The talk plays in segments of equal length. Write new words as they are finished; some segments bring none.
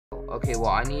Okay, well,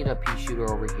 I need a pea shooter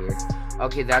over here.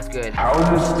 Okay, that's good. How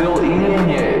are you still eating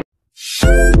it?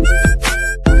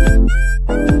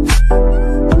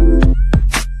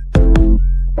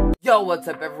 Yo, what's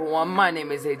up everyone? My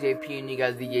name is AJP and you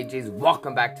guys the AJs.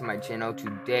 Welcome back to my channel.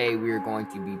 Today we are going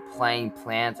to be playing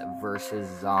Plants vs.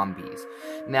 Zombies.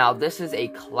 Now, this is a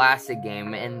classic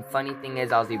game, and funny thing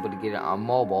is I was able to get it on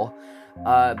mobile.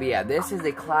 But yeah, this is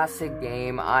a classic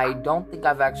game. I don't think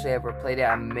I've actually ever played it.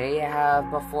 I may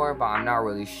have before, but I'm not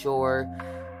really sure.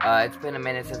 It's been a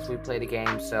minute since we played a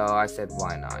game, so I said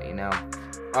why not, you know?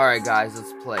 Alright guys,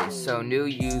 let's play. So, new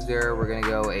user, we're gonna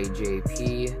go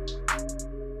AJP.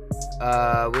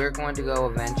 We're going to go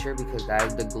Adventure because that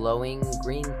is the glowing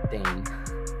green thing.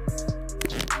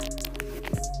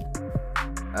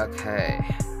 Okay.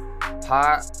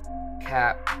 Hot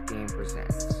Cap Game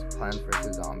Presents. Plants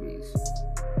vs. Zombies.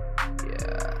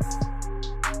 Yeah.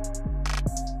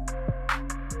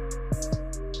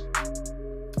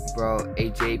 Bro,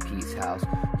 AJP's house.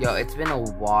 Yo, it's been a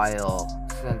while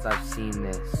since I've seen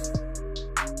this.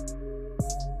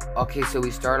 Okay, so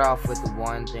we start off with the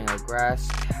one thing of grass,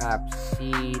 cap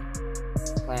seed,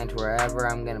 plant wherever.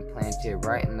 I'm gonna plant it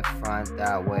right in the front,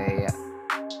 that way.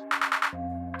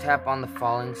 Tap on the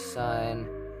falling sun.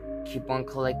 Keep on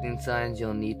collecting suns,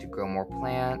 you'll need to grow more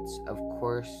plants, of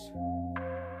course.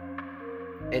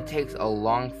 It takes a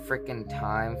long freaking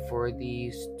time for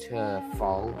these to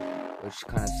fall, which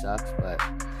kind of sucks, but...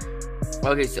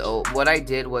 Okay, so what I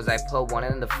did was I put one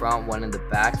in the front, one in the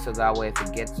back, so that way if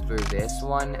it gets through this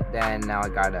one, then now I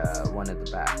got one in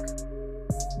the back.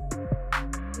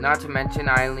 Not to mention,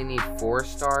 I only need 4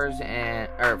 stars and,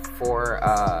 or 4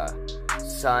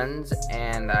 suns,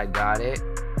 and I got it.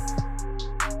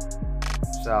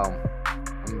 So,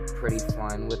 I'm pretty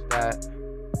fine with that.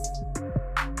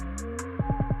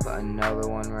 Put another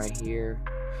one right here.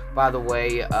 By the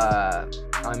way,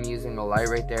 I'm using a light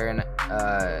right there, and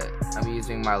I'm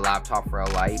using my laptop for a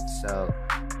light, so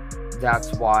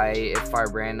that's why if I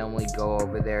randomly go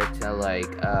over there to,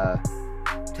 like,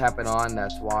 tap it on,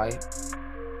 that's why.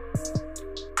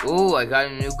 Ooh, I got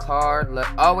a new card.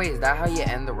 Oh, wait, is that how you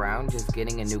end the round? Just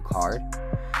getting a new card?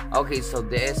 Okay, so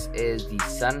this is the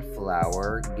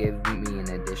sunflower. Give me an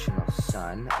additional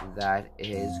sun. That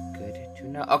is good to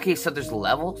know. Okay, so there's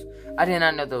levels? I did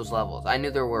not know those levels. I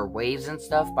knew there were waves and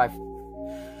stuff, but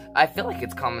I feel like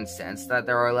it's common sense that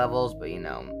there are levels, but you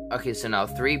know. Okay, so now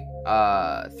three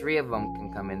of them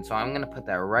can come in, so I'm gonna put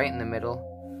that right in the middle.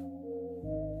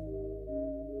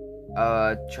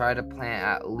 Try to plant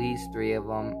at least 3 of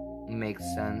them. Makes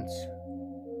sense.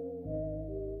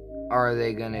 Are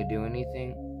they gonna do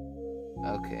anything?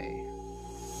 Okay.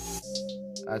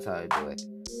 That's how I do it.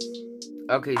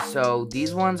 Okay, so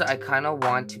these ones I kind of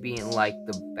want to be in like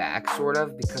the back sort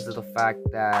of because of the fact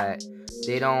that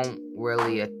they don't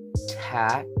really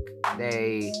attack.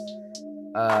 They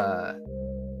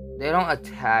don't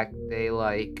attack. They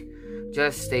like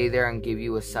just stay there and give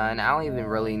you a sun. I don't even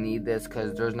really need this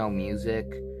because there's no music.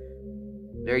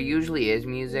 There usually is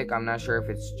music. I'm not sure if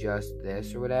it's just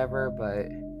this or whatever, but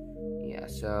yeah,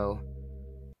 so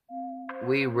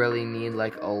we really need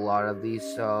like a lot of these.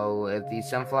 So if these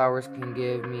sunflowers can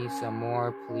give me some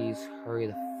more, please hurry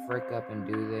the frick up and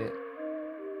do that.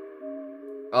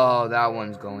 Oh, that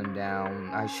one's going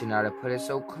down. I should not have put it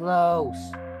so close.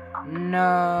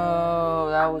 No,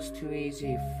 that was too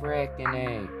easy. Frickin'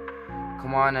 A.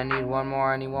 Come on, I need one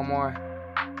more. I need one more.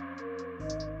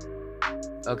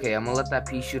 Okay, I'm gonna let that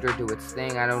pea shooter do its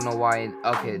thing. I don't know why.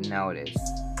 Okay, now it is.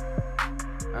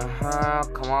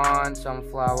 Come on,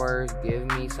 sunflowers. Give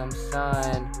me some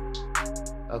sun.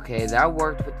 Okay, that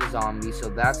worked with the zombie, so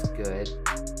that's good.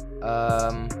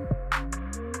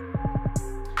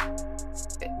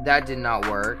 That did not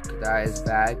work. That is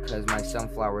bad, because my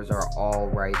sunflowers are all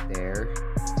right there.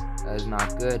 That is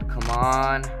not good. Come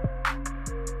on.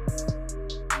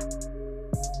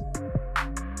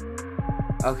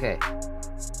 Okay.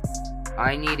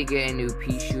 I need to get a new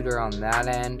pea shooter on that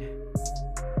end.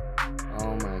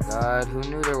 Oh my god, who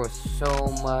knew there was so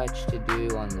much to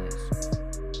do on this?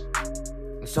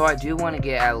 So I do want to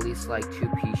get at least like 2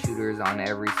 pea shooters on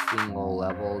every single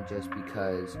level just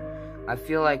because I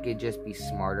feel like it'd just be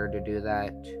smarter to do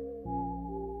that.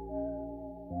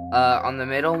 On the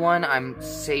middle one, I'm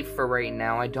safe for right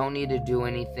now. I don't need to do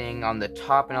anything on the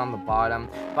top and on the bottom.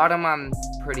 Bottom, I'm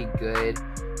pretty good.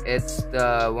 It's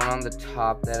the one on the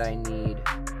top that I need.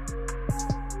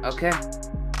 Okay.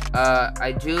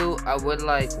 I would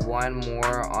like one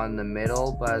more on the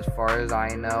middle, but as far as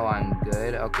I know, I'm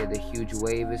good. Okay, the huge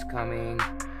wave is coming.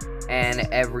 And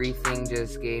everything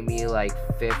just gave me like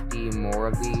 50 more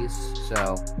of these.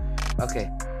 So,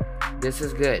 okay. This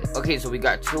is good. Okay, so we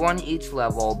got 2 on each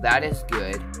level. That is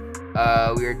good.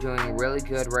 We are doing really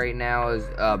good right now. Is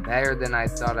better than I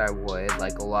thought I would.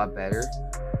 Like, a lot better.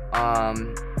 I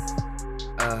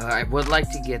would like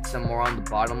to get some more on the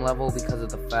bottom level because of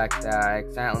the fact that I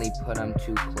accidentally put them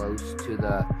too close to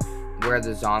where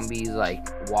the zombies, like,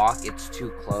 walk. It's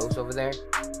too close over there.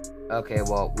 Okay,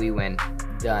 well, we win.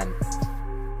 Done.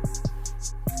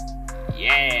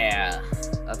 Yeah!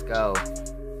 Let's go.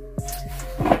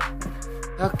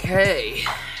 Okay.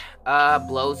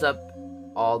 Blows up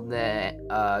all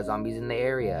the zombies in the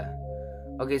area.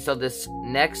 Okay, so this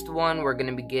next one, we're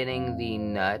gonna be getting the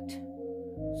nut.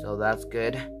 So that's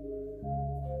good.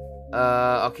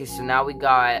 Okay, so now we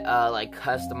got, like,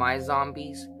 customized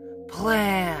zombies.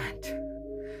 Plant!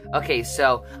 Okay,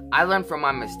 so I learned from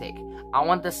my mistake. I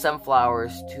want the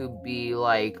sunflowers to be,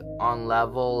 like, on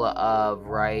level of,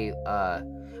 right,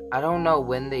 I don't know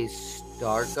when they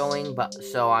start going, but,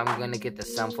 so I'm gonna get the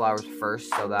sunflowers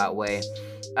first, so that way,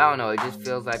 I don't know, it just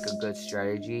feels like a good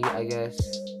strategy, I guess.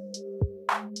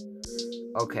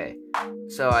 Okay,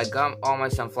 so I got all my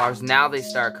sunflowers. Now they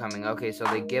start coming. Okay, so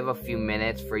they give a few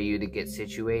minutes for you to get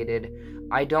situated.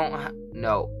 I don't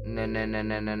no.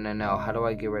 How do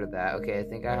I get rid of that? Okay, I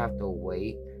think I have to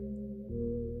wait.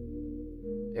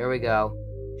 There we go.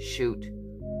 Shoot.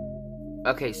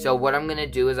 Okay, so what I'm gonna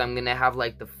do is I'm gonna have,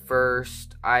 like, the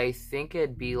first, I think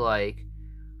it'd be, like,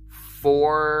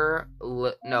 3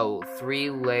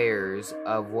 layers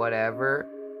of whatever,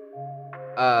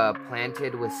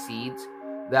 planted with seeds.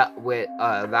 That way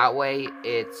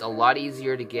it's a lot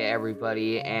easier to get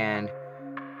everybody, and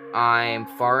I'm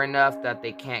far enough that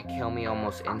they can't kill me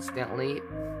almost instantly.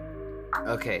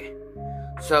 Okay,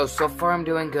 so far I'm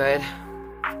doing good.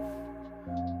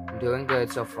 I'm doing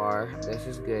good so far. This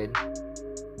is good.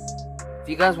 If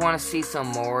you guys want to see some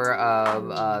more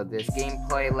of this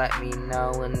gameplay, let me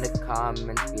know in the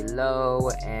comments below,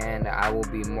 and I will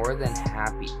be more than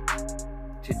happy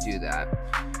to do that,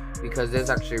 because it's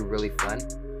actually really fun.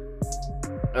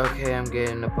 Okay, I'm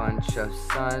getting a bunch of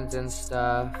suns and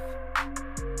stuff.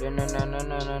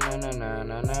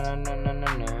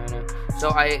 So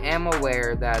I am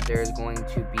aware that there's going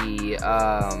to be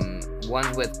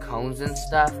ones with cones and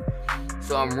stuff.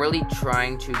 So I'm really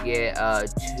trying to get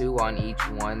 2 on each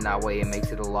one. That way it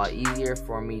makes it a lot easier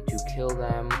for me to kill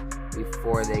them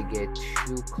before they get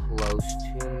too close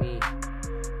to me.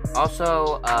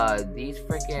 Also, these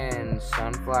freaking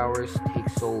sunflowers take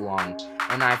so long,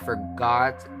 and I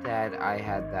forgot that I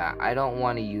had that. I don't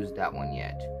want to use that one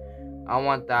yet. I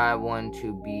want that one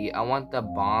to be, I want the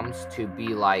bombs to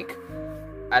be, like,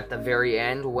 at the very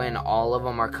end when all of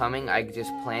them are coming. I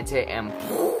just plant it and,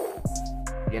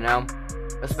 you know,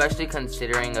 especially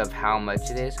considering of how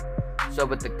much it is. So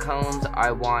with the cones,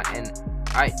 I want, and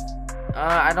I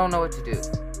don't know what to do.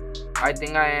 I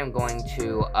think I am going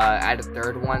to add a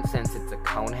third one since it's a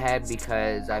cone head,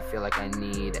 because I feel like I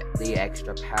need the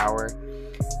extra power.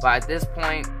 But at this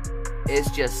point, it's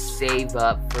just save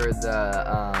up for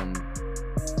the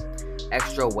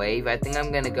extra wave. I think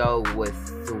I'm gonna go with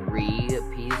 3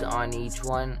 peas on each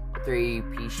one, 3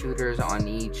 pea shooters on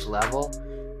each level,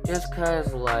 just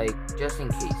cause, like, just in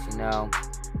case, you know.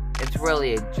 It's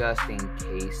really a just in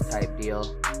case type deal.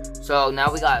 So now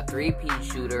we got 3 pea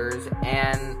shooters,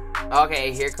 and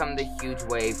okay, here come the huge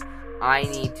wave. I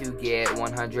need to get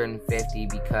 150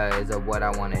 because of what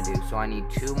I want to do. So I need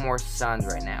 2 more suns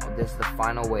right now. This is the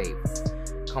final wave.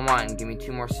 Come on, give me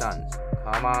 2 more suns.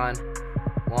 Come on.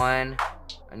 1.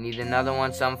 I need another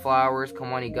one. Sunflowers.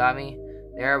 Come on, you got me?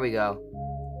 There we go.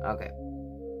 Okay.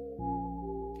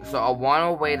 So I want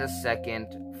to wait a second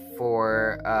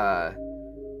for,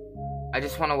 I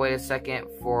just want to wait a second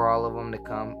for all of them to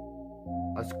come.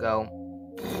 Let's go.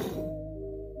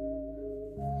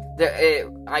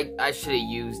 I should have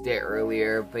used it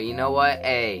earlier, but you know what?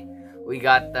 Hey, we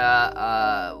got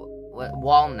the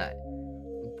walnut.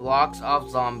 Blocks off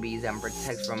zombies and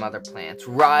protects from other plants.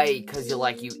 Right, because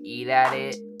you eat at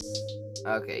it.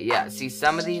 Okay, yeah. See,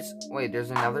 some of these. Wait, there's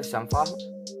another sunflower.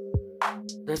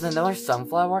 There's another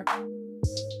sunflower.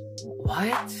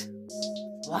 What?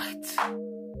 What?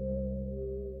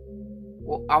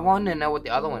 Well, I want to know what the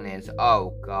other one is.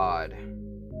 Oh God.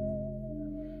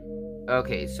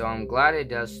 Okay, so I'm glad it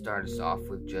does start us off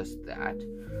with just that.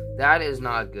 That is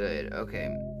not good.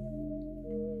 Okay.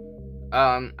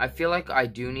 I feel like I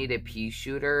do need a pea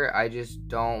shooter. I just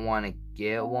don't want to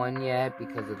get one yet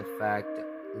because of the fact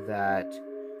that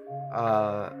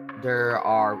there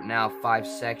are now 5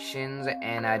 sections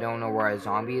and I don't know where a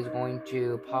zombie is going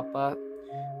to pop up.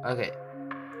 Okay.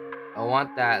 I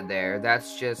want that there.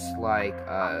 That's just like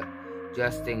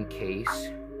just in case.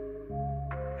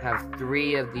 Have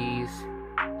 3 of these.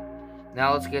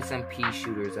 Now let's get some pea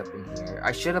shooters up in here.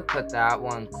 I should have put that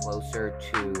one closer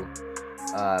to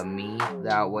me.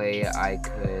 That way I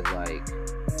could, like,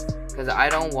 because I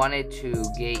don't want it to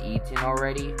get eaten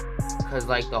already. Because,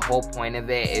 like, the whole point of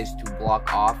it is to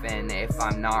block off. And if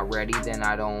I'm not ready, then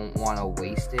I don't want to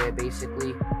waste it,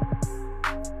 basically.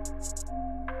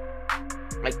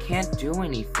 I can't do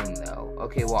anything, though.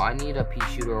 Okay, well, I need a pea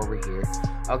shooter over here.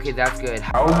 Okay, that's good.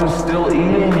 How is it still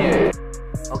eating it?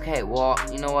 Okay, well,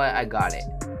 you know what? I got it.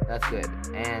 That's good.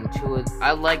 And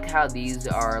I like how these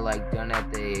are, like, done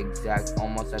at the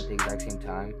almost at the exact same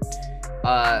time.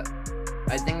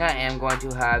 I think I am going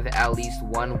to have at least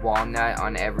 1 walnut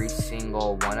on every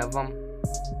single one of them.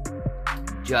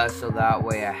 Just so that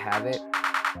way I have it.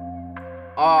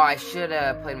 Oh, I should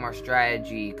have played more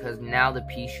strategy, because now the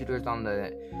pea shooter's on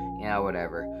the... Yeah,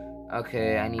 whatever.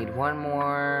 Okay, I need 1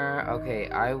 more. Okay,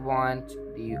 I want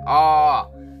the...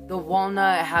 Oh! The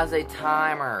walnut has a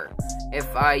timer.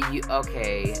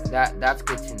 Okay, that's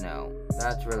good to know.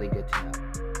 That's really good to know.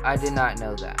 I did not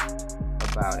know that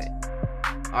about it.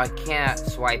 I can't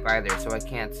swipe either, so I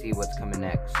can't see what's coming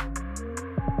next.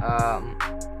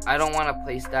 I don't want to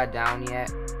place that down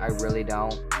yet. I really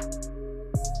don't.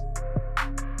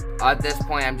 At this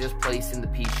point, I'm just placing the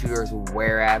pea shooters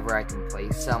wherever I can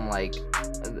place them. Like,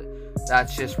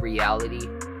 that's just reality.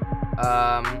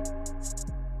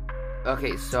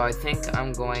 Okay, so I think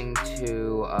I'm going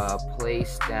to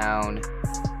place down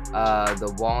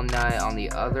the walnut on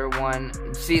the other one.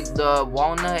 See, the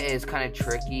walnut is kind of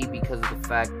tricky because of the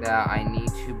fact that I need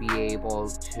to be able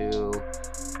to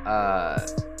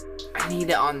I need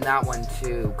it on that one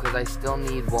too, because I still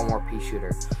need 1 more pea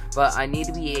shooter. But I need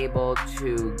to be able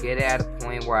to get it at a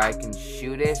point where I can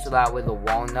shoot it, so that way the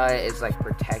walnut is, like,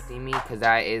 protecting me, because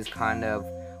that is kind of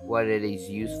what it is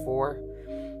used for.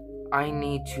 I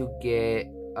need to get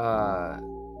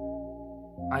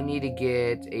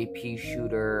a pea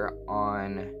shooter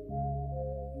on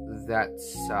that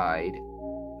side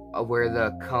where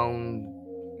the cone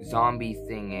zombie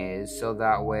thing is, so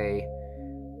that way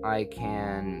I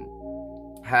can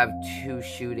have 2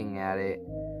 shooting at it.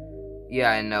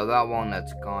 Yeah, I know, that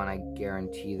walnut's gone, I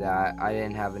guarantee that. I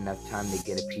didn't have enough time to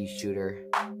get a pea shooter.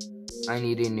 I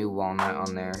need a new walnut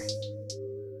on there.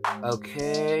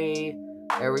 Okay,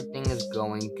 everything is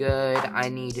going good. I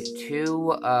need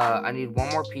 1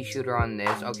 more pea shooter on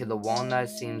this. Okay, the walnut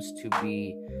seems to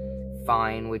be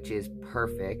fine, which is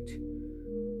perfect.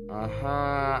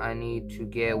 I need to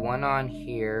get 1 on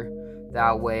here.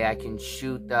 That way I can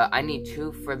shoot I need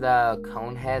 2 for the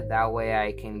cone head. That way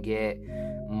I can get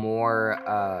more,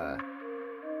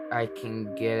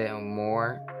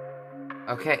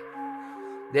 Okay.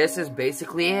 This is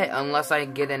basically it, unless I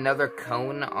get another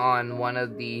cone on one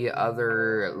of the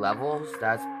other levels.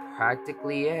 That's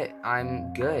practically it.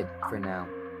 I'm good for now.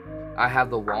 I have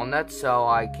the walnuts, so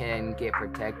I can get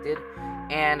protected.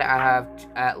 And I have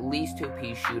at least 2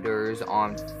 pea shooters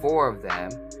on 4 of them.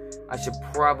 I should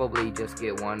probably just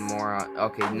get 1 more on...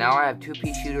 Okay, now I have 2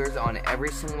 pea shooters on every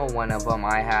single one of them.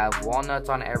 I have walnuts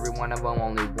on every one of them.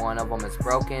 Only 1 of them is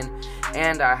broken.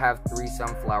 And I have 3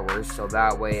 sunflowers, so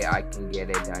that way I can get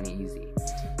it done easy.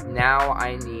 Now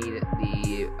I need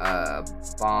the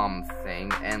bomb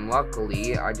thing. And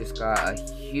luckily, I just got a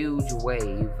huge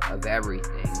wave of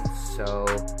everything. So,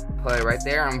 put it right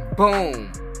there and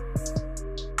boom!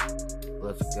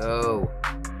 Let's go.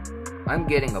 I'm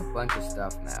getting a bunch of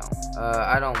stuff now.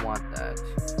 I don't want that.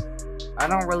 I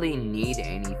don't really need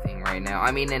anything right now.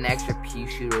 I mean, an extra pea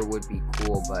shooter would be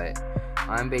cool, but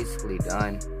I'm basically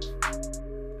done.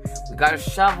 We got a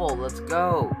shovel. Let's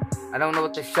go. I don't know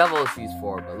what the shovel is used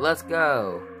for, but let's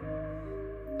go.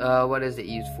 What is it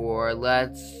used for?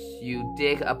 You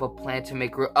dig up a plant to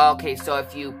make root. Okay, so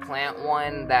if you plant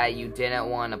one that you didn't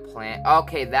want to plant.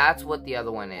 Okay, that's what the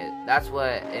other one is. That's what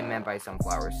it meant by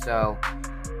sunflowers. So,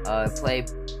 play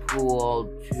pool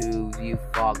to view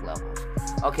fog levels.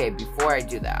 Okay, before I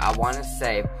do that, I want to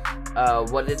say,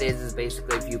 what it is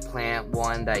basically if you plant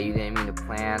one that you didn't mean to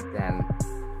plant, then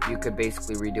you could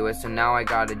basically redo it. So now I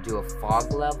gotta do a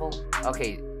fog level.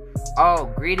 Okay. Oh,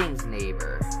 greetings,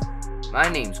 neighbor. My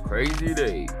name's Crazy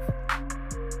Dave.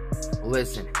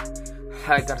 Listen,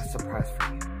 I got a surprise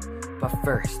for you. But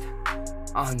first,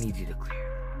 I'll need you to clear.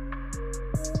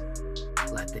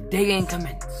 Let the digging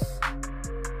commence.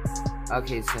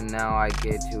 Okay, so now I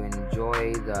get to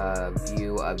enjoy the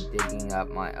view of digging up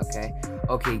my...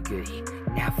 Okay, goody.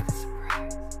 Now for the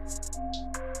surprise.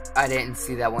 I didn't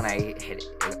see that when I hit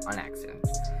it on accident.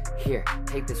 Here,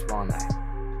 take this walnut.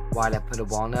 Why'd I put a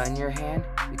walnut in your hand?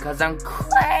 Because I'm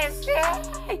crazy!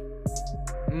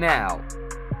 Now,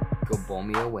 go bowl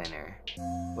me a winner.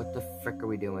 What the frick are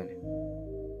we doing?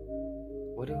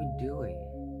 What are we doing?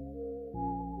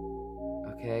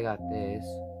 Okay, I got this.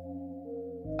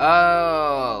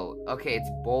 Oh, okay, it's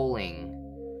bowling.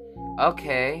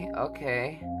 Okay.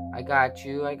 I got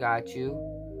you.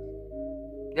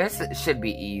 This should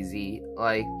be easy.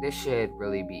 Like, this should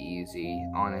really be easy,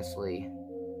 honestly.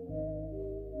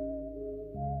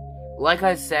 Like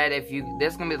I said,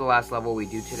 this is gonna be the last level we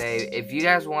do today. If you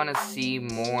guys want to see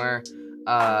more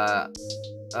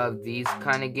of these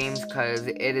kind of games, because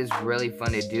it is really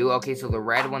fun to do. Okay, so the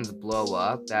red ones blow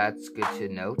up. That's good to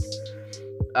note.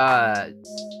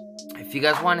 If you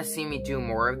guys want to see me do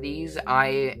more of these,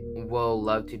 I will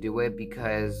love to do it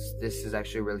because this is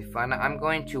actually really fun. I'm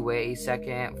going to wait a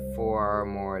second for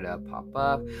more to pop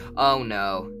up. Oh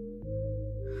no.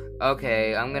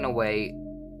 Okay, I'm gonna wait.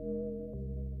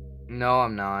 No,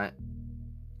 I'm not.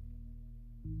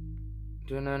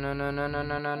 No.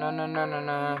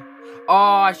 Oh,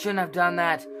 I shouldn't have done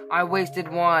that. I wasted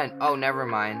one. Oh, never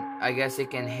mind. I guess it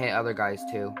can hit other guys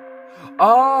too.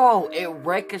 Oh, it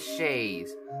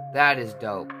ricochets. That is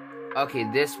dope. Okay,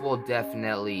 this will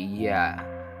definitely, yeah.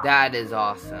 That is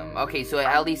awesome. Okay, so it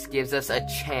at least gives us a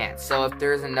chance. So if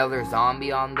there's another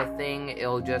zombie on the thing,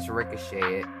 it'll just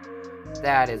ricochet it.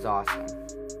 That is awesome.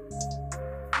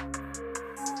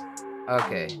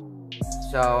 Okay.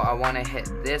 So I want to hit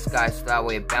this guy so that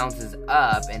way it bounces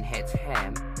up and hits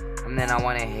him. And then I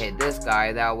want to hit this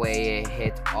guy, that way it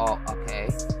hits all, okay.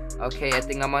 Okay, I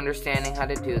think I'm understanding how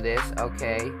to do this,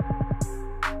 okay.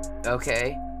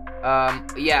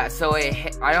 Yeah, so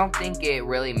I don't think it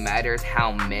really matters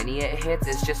how many it hits,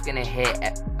 it's just gonna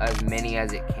hit as many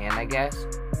as it can, I guess.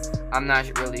 I'm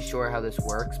not really sure how this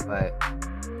works, but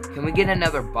can we get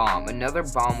another bomb? Another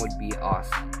bomb would be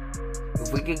awesome.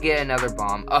 If we could get another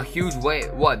bomb, a huge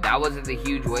wave. What, that wasn't the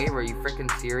huge wave? Are you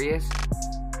freaking serious?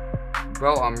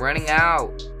 Bro, I'm running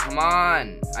out. Come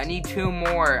on. I need 2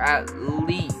 more at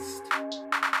least.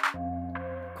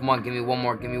 Come on, give me one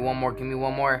more.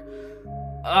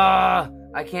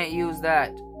 I can't use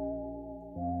that.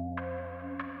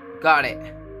 Got it.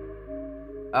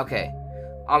 Okay.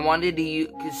 I wanted to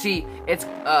use, see, it's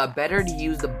better to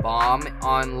use the bomb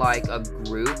on like a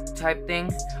group type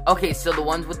thing. Okay, so the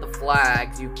ones with the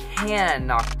flags you can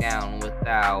knock down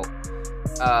without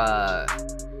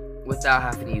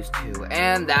having to use 2.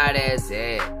 And that is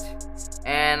it.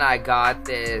 And I got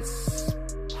this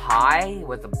pie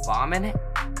with a bomb in it.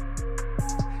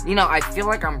 You know, I feel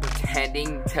like I'm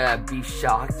pretending to be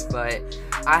shocked, but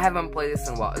I haven't played this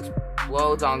in a while.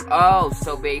 Explodes on, oh,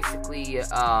 so basically,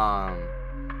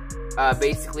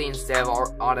 instead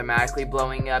of automatically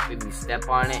blowing up, if you step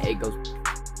on it, it goes,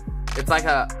 it's like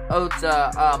it's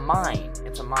a mine.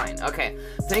 It's a mine. Okay,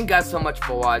 thank you guys so much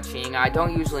for watching. I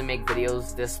don't usually make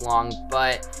videos this long,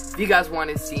 but if you guys want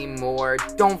to see more,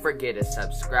 don't forget to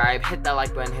subscribe, hit that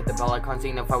like button, hit the bell icon so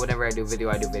you know whenever I do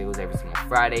videos every single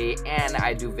Friday, and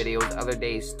I do videos other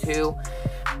days too.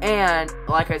 And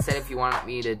like I said, if you want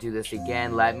me to do this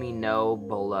again, let me know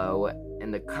below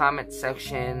in the comment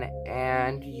section,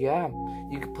 and yeah,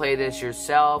 you can play this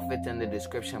yourself. It's in the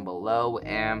description below,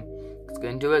 and that's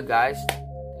gonna do it, guys.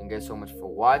 Thank you guys so much for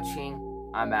watching.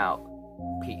 I'm out.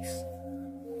 Peace.